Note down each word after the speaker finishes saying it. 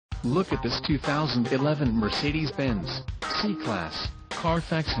Look at this 2011 Mercedes-Benz C-Class.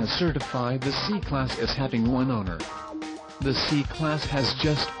 Carfax has certified the C-Class as having one owner. The C-Class has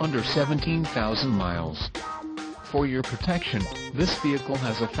just under 17,000 miles. For your protection, this vehicle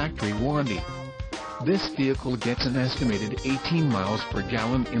has a factory warranty. This vehicle gets an estimated 18 miles per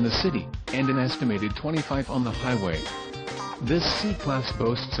gallon in the city, and an estimated 25 on the highway. This C-Class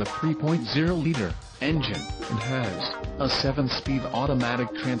boasts a 3.0-liter engine, and has a 7-speed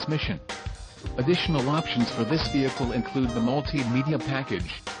automatic transmission. Additional options for this vehicle include the multimedia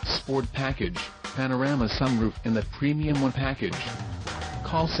package, sport package, panorama sunroof and the premium one package.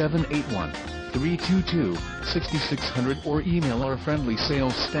 Call 781-322-6600 or email our friendly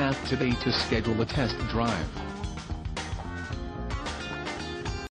sales staff today to schedule a test drive.